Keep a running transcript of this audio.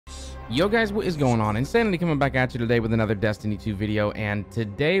Yo guys, what is going on? Insanity coming back at you today with another Destiny 2 video, and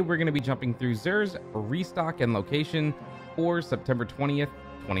today we're going to be jumping through Xur's restock and location for September 20th,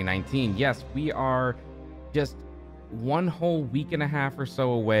 2019. Yes, we are just one whole week and a half or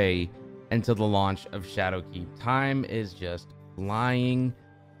so away until the launch of Shadowkeep. Time is just flying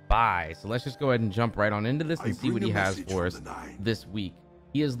by. So let's just go ahead and jump right on into this and see what he has for us this week.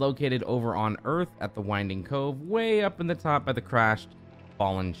 He is located over on Earth at the Winding Cove, way up in the top by the crashed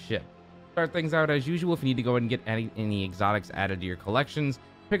fallen ship. Start things out as usual. If you need to go ahead and get any exotics added to your collections,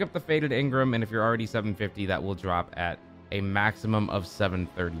 pick up the Faded Ingram, and if you're already 750, that will drop at a maximum of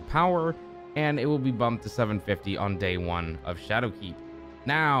 730 power, and it will be bumped to 750 on day one of Shadowkeep.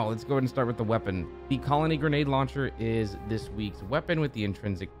 Now let's go ahead and start with the weapon. The Colony Grenade Launcher is this week's weapon with the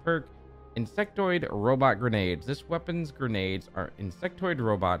intrinsic perk Insectoid Robot Grenades. This weapon's grenades are insectoid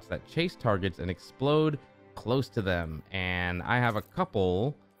robots that chase targets and explode close to them, and I have a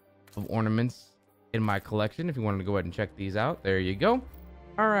couple of ornaments in my collection if you wanted to go ahead and check these out. There you go.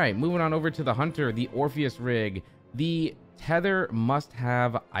 All right, moving on over to the Hunter, the Orpheus Rig, the tether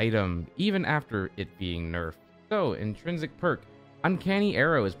must-have item even after it being nerfed. So intrinsic perk Uncanny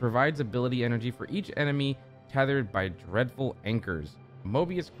Arrows provides ability energy for each enemy tethered by dreadful anchors.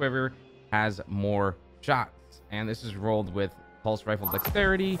 Mobius Quiver has more shots, and this is rolled with pulse rifle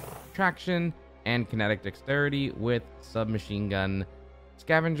dexterity, traction, and kinetic dexterity with submachine gun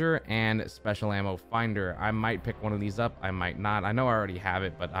scavenger and special ammo finder. I might pick one of these up, I might not. I know I already have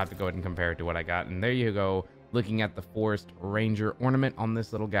it, but I have to go ahead and compare it to what I got. And there you go, looking at the Forest Ranger ornament on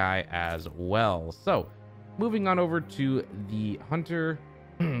this little guy as well. So moving on over to the Hunter,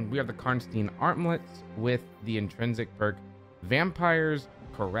 we have the Karnstein armlets with the intrinsic perk Vampire's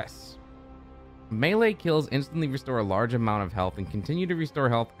Caress. Melee kills instantly restore a large amount of health and continue to restore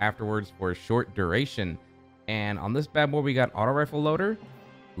health afterwards for a short duration. And on this bad boy, we got auto rifle loader,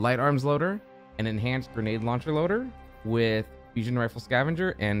 light arms loader, an enhanced grenade launcher loader with fusion rifle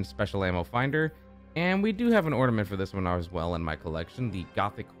scavenger and special ammo finder. And we do have an ornament for this one as well in my collection, the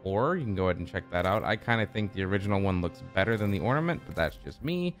Gothic Horror. You can go ahead and check that out. I kind of think the original one looks better than the ornament, but that's just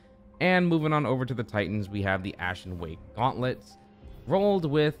me. And moving on over to the Titans, we have the Ashen Wake gauntlets rolled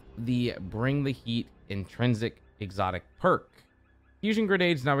with the Bring the Heat intrinsic exotic perk. Fusion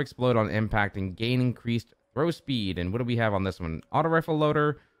grenades now explode on impact and gain increased throw speed. And what do we have on this one? Auto rifle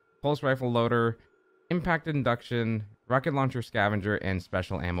loader, pulse rifle loader, impact induction, rocket launcher scavenger, and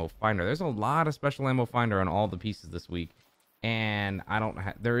special ammo finder. There's a lot of special ammo finder on all the pieces this week, and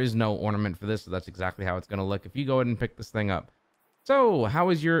there is no ornament for this, so that's exactly how it's going to look if you go ahead and pick this thing up. So how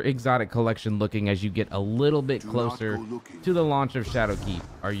is your exotic collection looking as you get a little bit closer to the launch of Shadowkeep?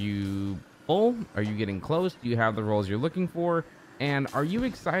 Are you full? Are you getting close? Do you have the rolls you're looking for? And are you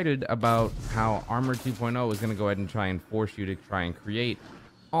excited about how Armor 2.0 is going to go ahead and try and force you to try and create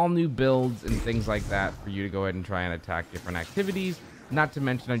all new builds and things like that for you to go ahead and try and attack different activities? Not to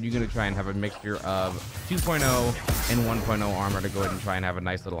mention, are you going to try and have a mixture of 2.0 and 1.0 armor to go ahead and try and have a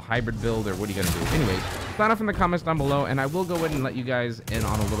nice little hybrid build, or what are you going to do? Anyways, sign off in the comments down below, and I will go ahead and let you guys in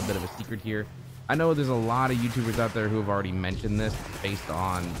on a little bit of a secret here. I know there's a lot of YouTubers out there who have already mentioned this based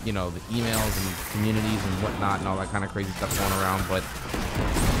on, you know, the emails and communities and whatnot and all that kind of crazy stuff going around, but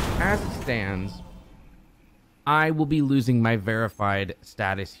as it stands, I will be losing my verified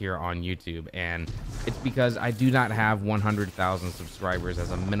status here on YouTube, and it's because I do not have 100,000 subscribers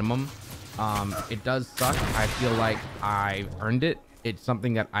as a minimum. It does suck. I feel like I earned it. It's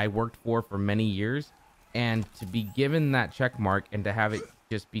something that I worked for many years, and to be given that check mark and to have it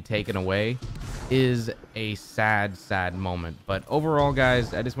just be taken away is a sad moment. But overall,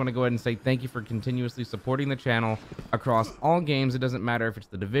 guys, I just want to go ahead and say thank you for continuously supporting the channel across all games. It doesn't matter if it's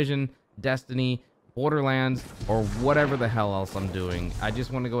The Division, Destiny, Borderlands, or whatever the hell else I'm doing. I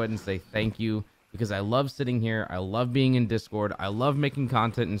just want to go ahead and say thank you, because I love sitting here, I love being in Discord, I love making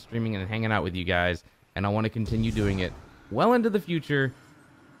content and streaming and hanging out with you guys, and I want to continue doing it well into the future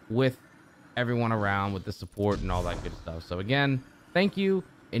with everyone around, with the support and all that good stuff. So again, thank you,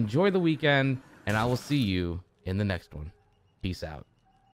 enjoy the weekend, and I will see you in the next one. Peace out.